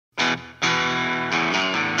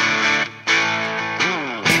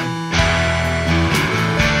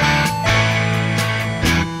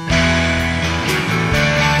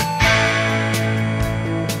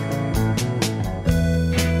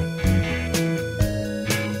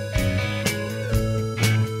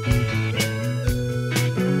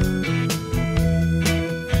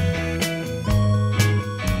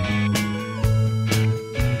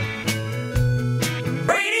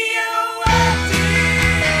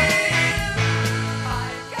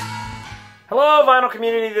vinyl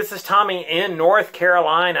community? This is Tommy in North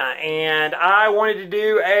Carolina, and I wanted to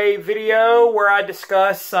do a video where I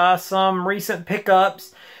discuss some recent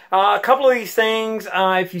pickups. A couple of these things,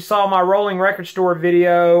 if you saw my rolling record store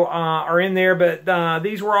video, are in there, but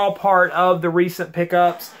these were all part of the recent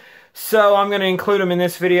pickups. So I'm going to include them in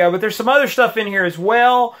this video, but there's some other stuff in here as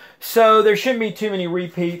well, so there shouldn't be too many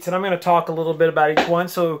repeats, and I'm going to talk a little bit about each one.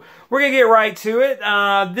 So we're going to get right to it.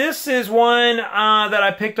 This is one that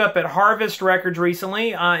I picked up at Harvest Records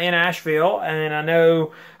recently in Asheville, and I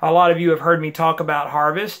know a lot of you have heard me talk about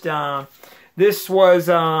Harvest. This was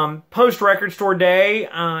post-record store day,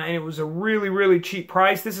 and it was a really, really cheap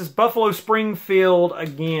price. This is Buffalo Springfield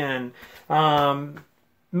again.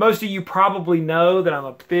 Most of you probably know that I'm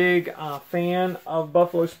a big fan of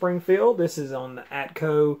Buffalo Springfield. This is on the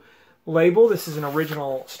Atco label. This is an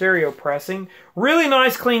original stereo pressing. Really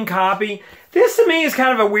nice, clean copy. This, to me, is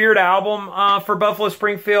kind of a weird album for Buffalo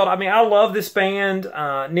Springfield. I mean, I love this band.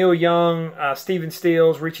 Neil Young, Stephen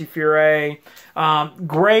Stills, Richie Furay.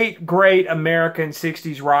 Great American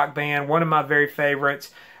 60s rock band. One of my very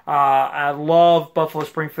favorites. I love Buffalo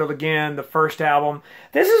Springfield again, the first album.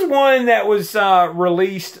 This is one that was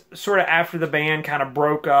released sort of after the band kind of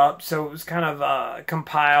broke up, so it was kind of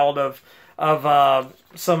compiled of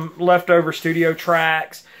some leftover studio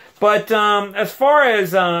tracks. But as far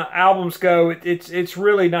as albums go, it's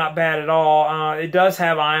really not bad at all. It does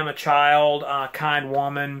have I Am a Child, Kind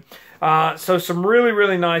Woman, so some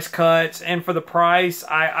really nice cuts. And for the price,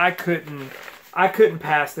 I couldn't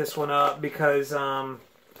pass this one up because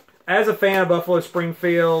as a fan of Buffalo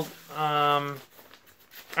Springfield, I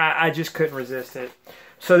just couldn't resist it.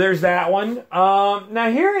 So there's that one.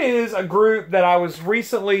 Now here is a group that I was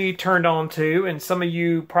recently turned on to, and some of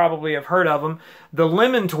you probably have heard of them, the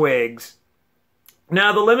Lemon Twigs.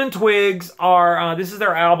 Now the Lemon Twigs are, this is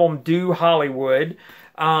their album Do Hollywood,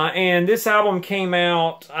 and this album came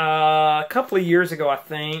out a couple of years ago, I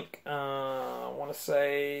think. I want to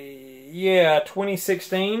say, yeah,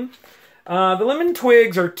 2016. The Lemon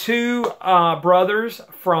Twigs are two brothers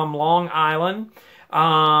from Long Island,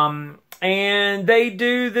 and they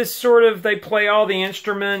do this sort of, they play all the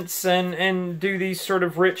instruments and do these sort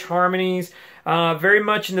of rich harmonies, very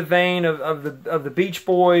much in the vein of the Beach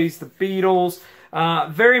Boys, the Beatles,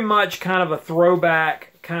 very much kind of a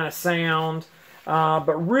throwback kind of sound,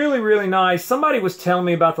 but really nice. Somebody was telling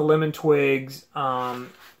me about the Lemon Twigs on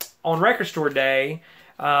Record Store Day,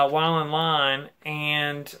 while in line,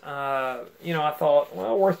 and you know, I thought,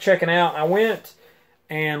 well, worth checking out. I went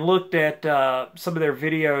and looked at some of their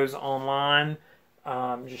videos online,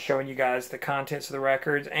 just showing you guys the contents of the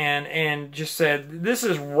records, and just said, this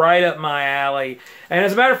is right up my alley. And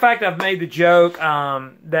as a matter of fact, I've made the joke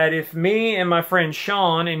that if me and my friend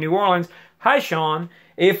Sean in New Orleans, hi Sean,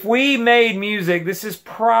 if we made music, this is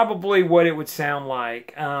probably what it would sound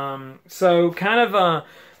like. So kind of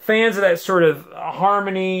fans of that sort of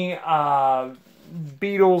harmony,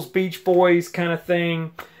 Beatles, Beach Boys kind of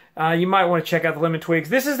thing, you might want to check out the Lemon Twigs.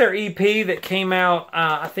 This is their EP that came out,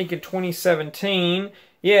 I think, in 2017.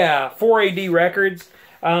 Yeah, 4AD Records.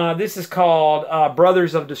 This is called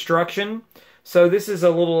Brothers of Destruction. So this is a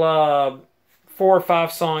little 4 or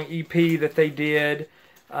 5 song EP that they did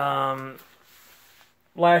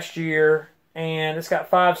last year, and it's got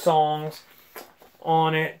 5 songs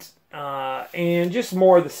on it. And just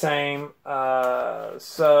more of the same.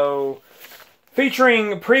 So,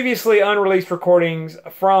 featuring previously unreleased recordings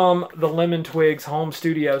from the Lemon Twigs home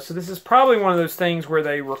studio. So this is probably one of those things where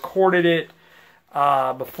they recorded it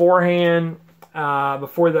beforehand,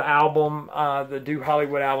 before the album, the Do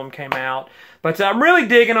Hollywood album came out. But I'm really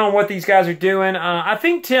digging on what these guys are doing. I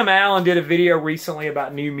think Tim Allen did a video recently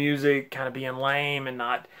about new music kind of being lame and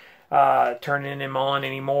not turning him on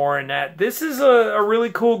anymore, and that this is a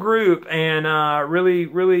really cool group, and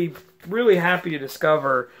really happy to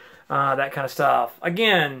discover that kind of stuff.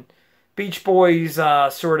 Again, Beach Boys,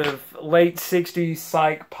 sort of late 60s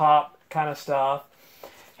psych pop kind of stuff.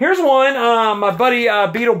 Here's one my buddy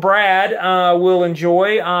Beetle Brad will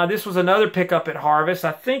enjoy. This was another pickup at Harvest.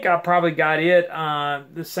 I think I probably got it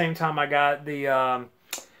the same time I got the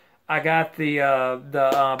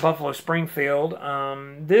Buffalo Springfield.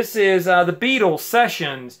 This is the Beatles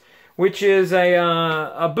Sessions, which is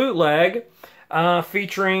a bootleg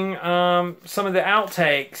featuring some of the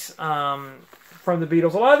outtakes from the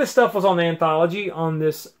Beatles. A lot of this stuff was on the anthology on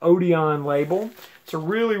this Odeon label. It's a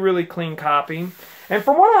really clean copy. And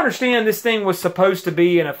from what I understand, this thing was supposed to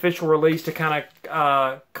be an official release to kind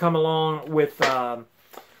of come along with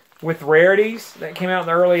Rarities that came out in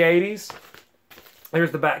the early 80s.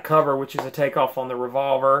 There's the back cover, which is a takeoff on the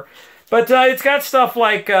Revolver. But it's got stuff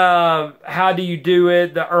like How Do You Do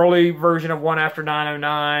It, the early version of One After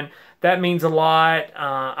 909. That means a lot.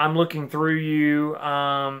 I'm Looking Through You.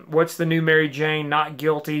 What's the New Mary Jane? Not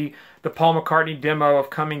Guilty. The Paul McCartney demo of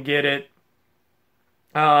Come and Get It.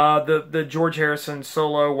 The George Harrison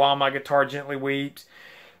solo, While My Guitar Gently Weeps.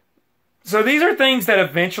 So these are things that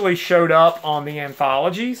eventually showed up on the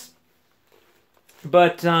anthologies.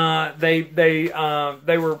 But they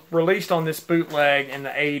were released on this bootleg in the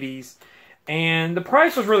 80s. And the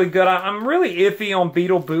price was really good. I'm really iffy on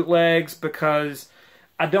Beatle bootlegs because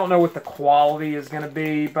I don't know what the quality is going to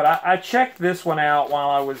be. But I checked this one out while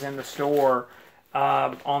I was in the store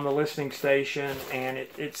on the listening station. And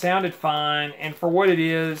it sounded fine. And for what it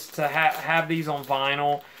is to have these on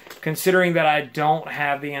vinyl, considering that I don't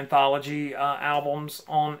have the anthology albums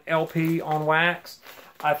on LP on wax,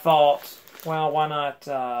 I thought, well, why not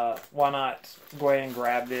go ahead and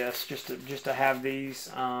grab this just to have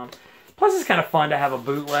these. Plus, it's kind of fun to have a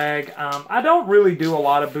bootleg. I don't really do a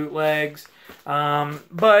lot of bootlegs,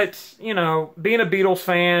 but you know, being a Beatles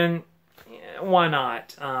fan, why not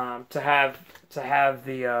to have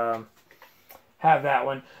that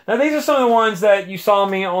one. Now, these are some of the ones that you saw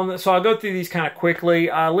me on. So I'll go through these kind of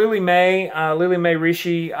quickly. Lily May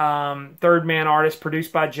Rishi, third man artist,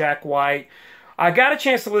 produced by Jack White. I got a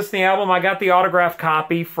chance to listen to the album. I got the autographed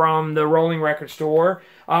copy from the Rolling Record Store.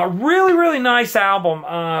 Really, really nice album.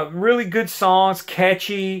 Really good songs,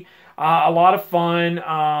 catchy, a lot of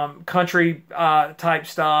fun, country type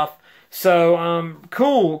stuff. So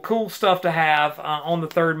cool stuff to have on the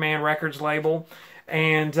Third Man Records label.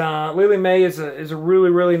 And Lily May is a really,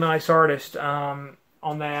 really nice artist on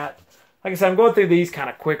that. Like I said, I'm going through these kind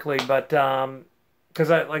of quickly, but because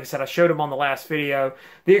like I said, I showed them on the last video.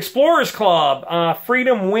 The Explorers Club,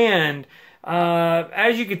 Freedom Wind.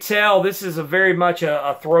 As you can tell, this is very much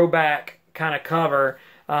a throwback kind of cover.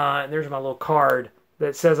 There's my little card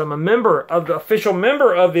that says I'm official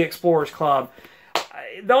member of the Explorers Club.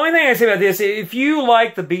 The only thing I say about this, if you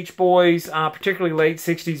like the Beach Boys, particularly late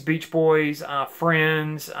 60s Beach Boys,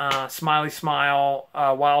 Friends, Smiley Smile,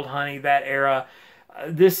 Wild Honey, that era,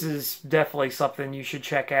 this is definitely something you should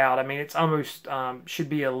check out. I mean, it's almost should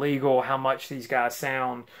be illegal how much these guys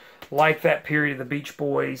sound like that period of the Beach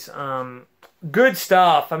Boys. Good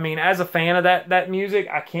stuff. I mean, as a fan of that music,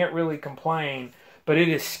 I can't really complain, but it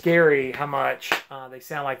is scary how much they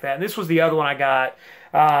sound like that. And this was the other one I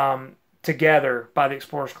got, Together by the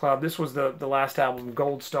Explorers Club. This was the last album,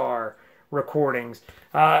 Gold Star Recordings.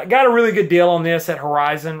 Got a really good deal on this at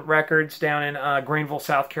Horizon Records down in Greenville,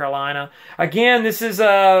 South Carolina. Again, this is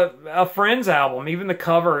a Friends album. Even the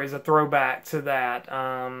cover is a throwback to that.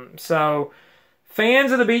 So,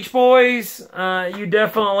 fans of the Beach Boys, you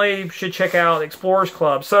definitely should check out Explorers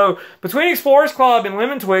Club. So, between Explorers Club and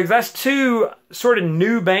Lemon Twigs, that's two sort of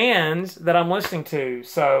new bands that I'm listening to.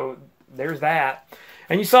 So, there's that.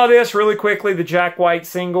 And you saw this really quickly, the Jack White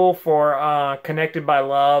single for Connected by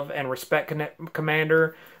Love and Respect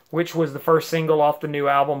Commander, which was the first single off the new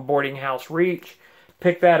album, Boarding House Reach.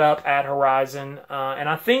 Picked that up at Horizon. And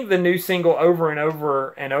I think the new single, Over and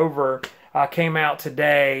Over and Over, came out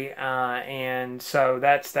today. And so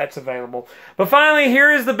that's available. But finally,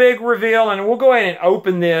 here is the big reveal. And we'll go ahead and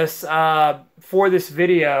open this for this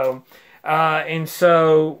video. And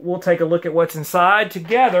so we'll take a look at what's inside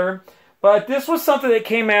together. But this was something that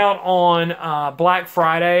came out on Black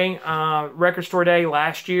Friday, Record Store Day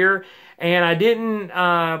last year. And I didn't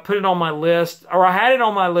put it on my list, or I had it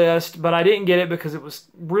on my list, but I didn't get it because it was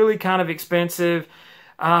really kind of expensive.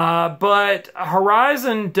 But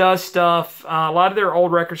Horizon does stuff, a lot of their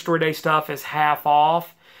old Record Store Day stuff is half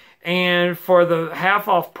off. And for the half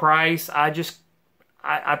off price,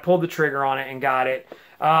 I pulled the trigger on it and got it.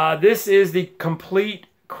 This is the complete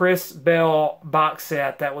Chris Bell box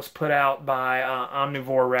set that was put out by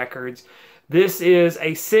Omnivore Records. This is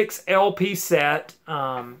a 6 LP set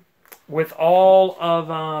with all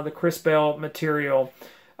of the Chris Bell material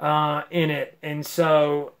in it. And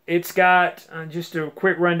so it's got, just a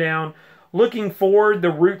quick rundown, Looking Forward, The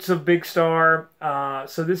Roots of Big Star.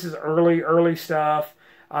 So this is early stuff.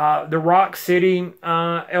 The Rock City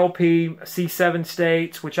LP, C7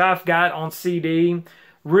 States, which I've got on CD.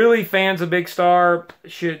 Really, fans of Big Star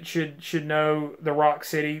should know the Rock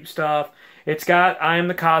City stuff. It's got I Am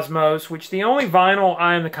the Cosmos, which the only vinyl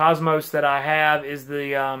I Am the Cosmos that I have is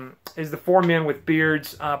the Four Men with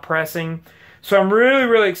Beards pressing. So I'm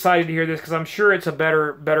really excited to hear this because I'm sure it's a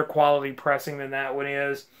better quality pressing than that one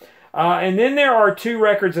is. And then there are 2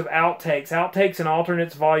 records of outtakes, Outtakes and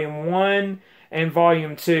Alternates Volume 1 and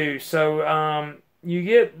Volume 2. So you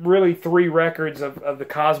get really 3 records of the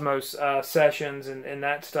Cosmos sessions and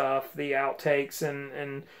that stuff, the outtakes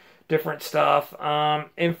and different stuff.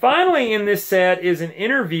 And finally in this set is an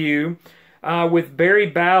interview with Barry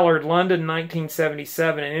Ballard, London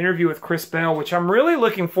 1977, an interview with Chris Bell, which I'm really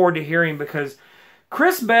looking forward to hearing because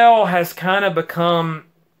Chris Bell has kind of become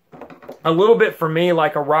a little bit for me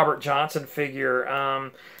like a Robert Johnson figure.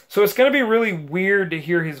 So it's going to be really weird to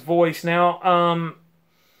hear his voice. Now,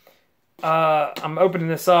 I'm opening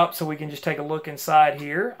this up so we can just take a look inside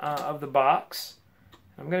here of the box.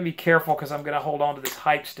 I'm going to be careful because I'm going to hold on to this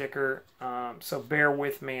hype sticker. So bear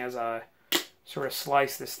with me as I sort of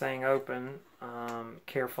slice this thing open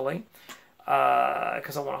carefully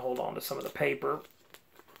because I want to hold on to some of the paper.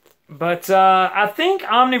 But I think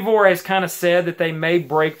Omnivore has kind of said that they may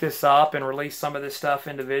break this up and release some of this stuff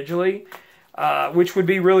individually, which would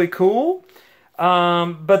be really cool.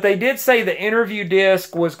 But they did say the interview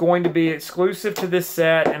disc was going to be exclusive to this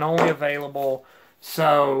set and only available.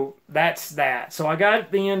 So that's that. So I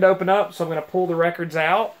got the end open up, so I'm going to pull the records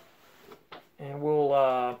out. And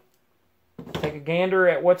we'll take a gander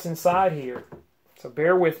at what's inside here. So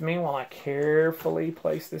bear with me while I carefully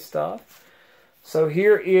place this stuff. So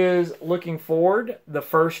here is Looking Forward, the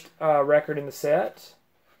first record in the set.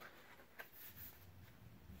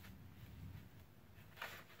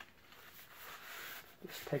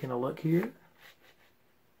 Just taking a look here.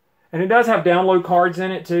 And it does have download cards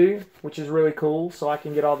in it too, which is really cool, so I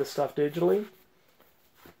can get all this stuff digitally.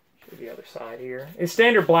 Show the other side here. It's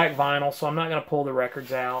standard black vinyl, so I'm not going to pull the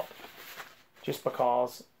records out just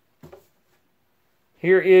because.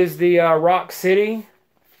 Here is the Rock City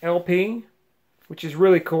LP, which is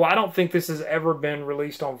really cool. I don't think this has ever been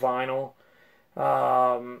released on vinyl.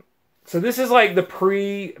 So this is like the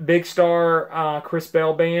pre-Big Star Chris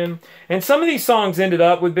Bell band. And some of these songs ended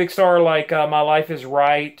up with Big Star, like My Life Is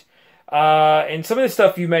Right. And some of the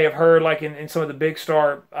stuff you may have heard, like in some of the Big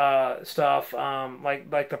Star stuff,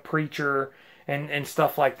 like The Preacher and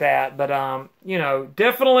stuff like that. But you know,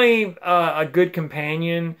 definitely a good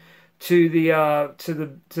companion to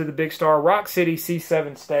the Big Star. Rock City sees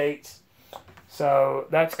 7 states. So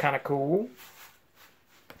that's kind of cool.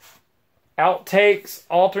 Outtakes,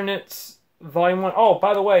 Alternates, Volume 1. Oh,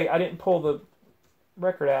 by the way, I didn't pull the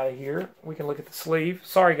record out of here. We can look at the sleeve.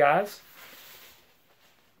 Sorry, guys.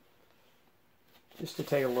 Just to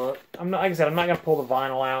take a look. Like I said, I'm not going to pull the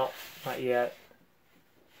vinyl out. Not yet.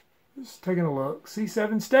 Just taking a look.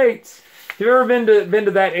 C7 states. If you've ever been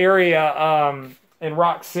to that area in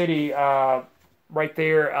Rock City, right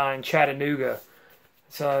there in Chattanooga,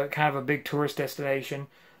 it's kind of a big tourist destination.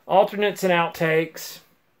 Alternates and outtakes.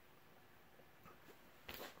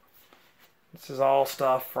 This is all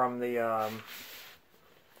stuff from the...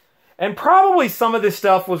 and probably some of this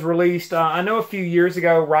stuff was released... I know a few years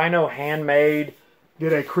ago, Rhino Handmade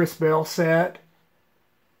did a Chris Bell set.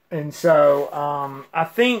 And so I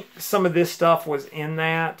think some of this stuff was in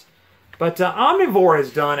that. But Omnivore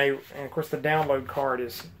has done and of course the download card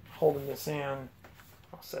is holding this in.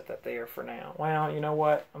 I'll set that there for now. Well, you know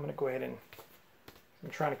what? I'm going to go ahead and...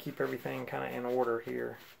 I'm trying to keep everything kind of in order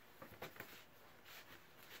here.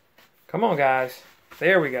 Come on, guys.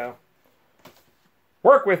 There we go.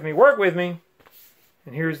 Work with me, work with me.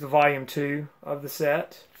 And here's the volume 2 of the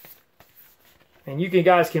set. And you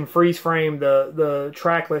guys can freeze frame the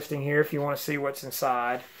track listing here if you want to see what's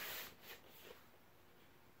inside.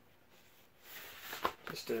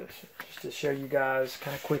 Just to show you guys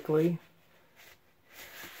kind of quickly.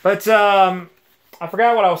 But I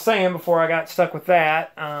forgot what I was saying before I got stuck with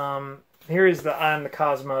that. Here is the I Am the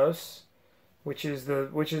Cosmos, which is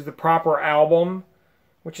the proper album,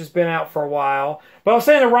 which has been out for a while. But I was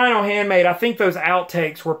saying the Rhino Handmade, I think those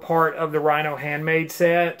outtakes were part of the Rhino Handmade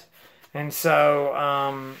set. And so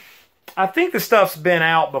I think the stuff's been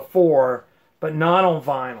out before, but not on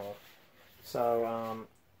vinyl. So,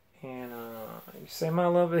 you say my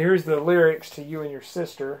love, here's the lyrics to You and Your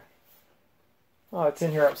Sister. Oh, it's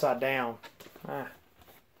in here upside down.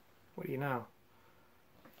 What do you know?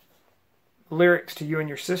 Lyrics to You and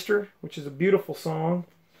Your Sister, which is a beautiful song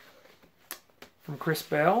from Chris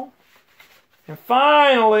Bell. And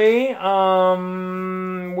finally,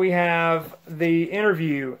 we have the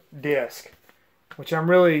interview disc, which I'm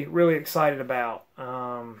really, really excited about.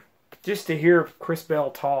 Just to hear Chris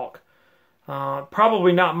Bell talk.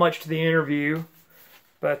 Probably not much to the interview,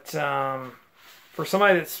 but for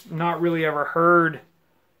somebody that's not really ever heard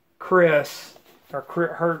Chris, or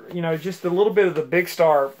heard, you know, just a little bit of the Big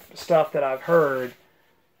Star stuff that I've heard,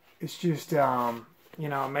 it's just, you know,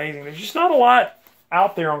 amazing. There's just not a lot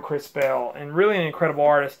out there on Chris Bell, and really an incredible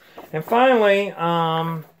artist. And finally,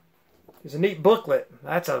 there's a neat booklet.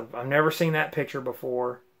 I've never seen that picture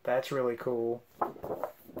before. That's really cool.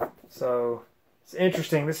 So It's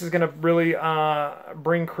interesting. This is going to really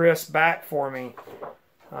bring Chris back for me.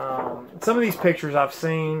 Some of these pictures I've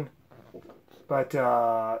seen, but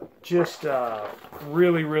just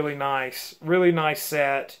really, really nice. Really nice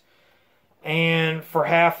set. And for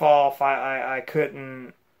half off, I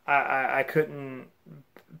couldn't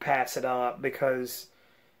pass it up because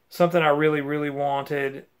something I really, really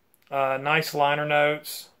wanted. Nice liner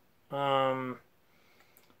notes from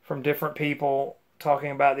different people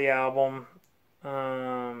talking about the album.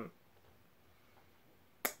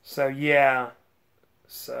 So yeah,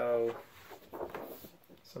 so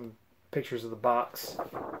some pictures of the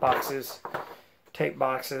boxes, tape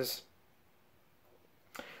boxes.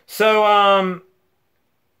 So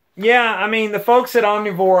yeah, I mean, the folks at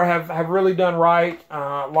Omnivore have really done right.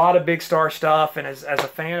 A lot of Big Star stuff, and as a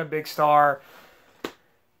fan of Big Star,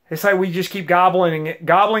 it's like we just keep gobbling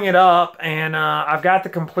it up, and I've got the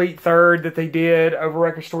complete third that they did over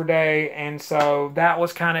Record Store Day, and so that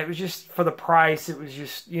was it was just for the price, it was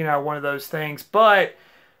just, you know, one of those things. But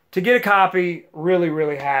to get a copy, really,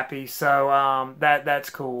 really happy. So that's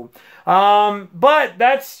cool. But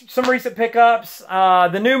that's some recent pickups.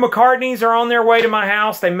 The new McCartneys are on their way to my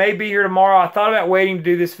house. They may be here tomorrow. I thought about waiting to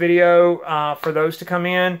do this video for those to come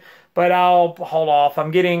in, but I'll hold off.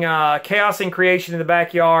 I'm getting Chaos and Creation in the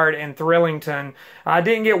Backyard and Thrillington. I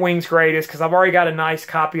didn't get Wings Greatest because I've already got a nice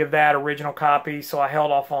copy of that, original copy, so I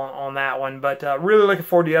held off on that one. But really looking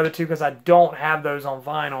forward to the other two because I don't have those on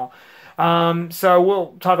vinyl. So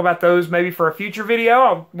we'll talk about those maybe for a future video.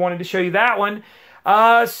 I wanted to show you that one.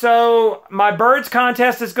 So my birds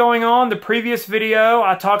contest is going on. The previous video,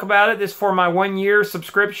 I talk about it. This is for my 1-year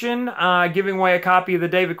subscription, giving away a copy of the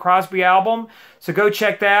David Crosby album. So go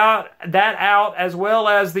check that out, as well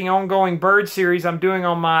as the ongoing bird series I'm doing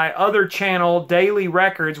on my other channel, Daily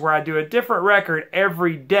Records, where I do a different record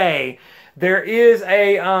every day. There is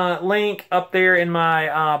a link up there in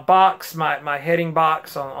my box, my heading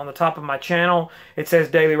box on the top of my channel. It says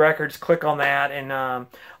Daily Records. Click on that and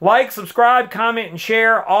like, subscribe, comment, and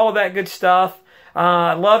share, all of that good stuff.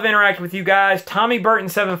 Love interacting with you guys.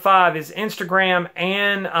 TommyBurton75 is Instagram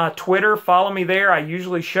and Twitter. Follow me there. I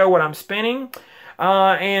usually show what I'm spinning.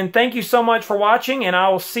 And thank you so much for watching, and I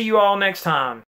will see you all next time.